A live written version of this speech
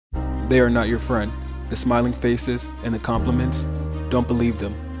They are not your friend. The smiling faces and the compliments, don't believe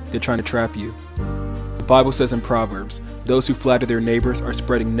them. They're trying to trap you. The Bible says in Proverbs, those who flatter their neighbors are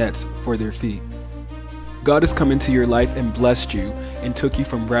spreading nets for their feet. God has come into your life and blessed you and took you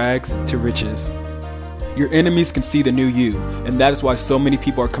from rags to riches. Your enemies can see the new you, and that is why so many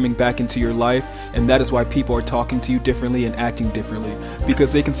people are coming back into your life, and that is why people are talking to you differently and acting differently,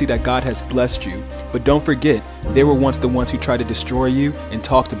 because they can see that God has blessed you. But don't forget, they were once the ones who tried to destroy you and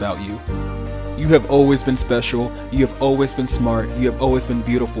talked about you. You have always been special, you have always been smart, you have always been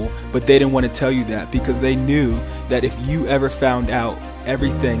beautiful, but they didn't want to tell you that because they knew that if you ever found out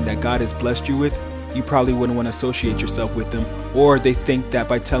everything that God has blessed you with, you probably wouldn't want to associate yourself with them, or they think that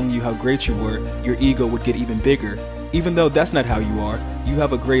by telling you how great you were, your ego would get even bigger. Even though that's not how you are, you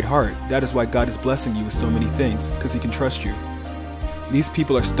have a great heart. That is why God is blessing you with so many things, because He can trust you. These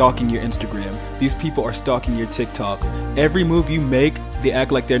people are stalking your Instagram. These people are stalking your TikToks. Every move you make, they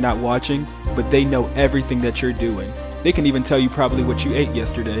act like they're not watching, but they know everything that you're doing. They can even tell you probably what you ate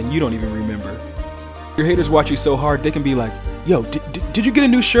yesterday and you don't even remember. Your haters watch you so hard, they can be like, yo, did you get a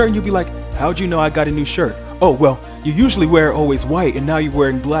new shirt? And you'll be like, how'd you know I got a new shirt? Oh, well, you usually wear always white and now you're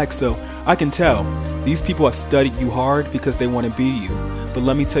wearing black, so I can tell. These people have studied you hard because they want to be you. But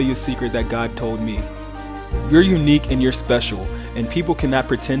let me tell you a secret that God told me. You're unique and you're special, and people cannot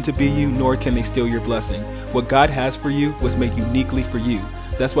pretend to be you, nor can they steal your blessing. What God has for you was made uniquely for you.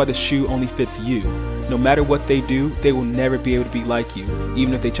 That's why the shoe only fits you. No matter what they do, they will never be able to be like you.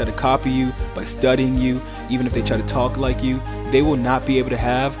 Even if they try to copy you by studying you, even if they try to talk like you, they will not be able to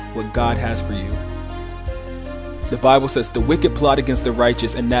have what God has for you. The Bible says, the wicked plot against the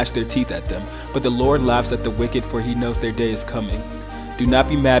righteous and gnash their teeth at them, but the Lord laughs at the wicked, for He knows their day is coming. Do not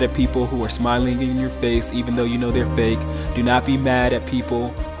be mad at people who are smiling in your face even though you know they're fake. Do not be mad at people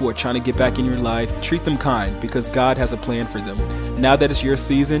who are trying to get back in your life. Treat them kind because God has a plan for them. Now that it's your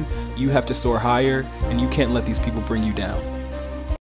season, you have to soar higher and you can't let these people bring you down.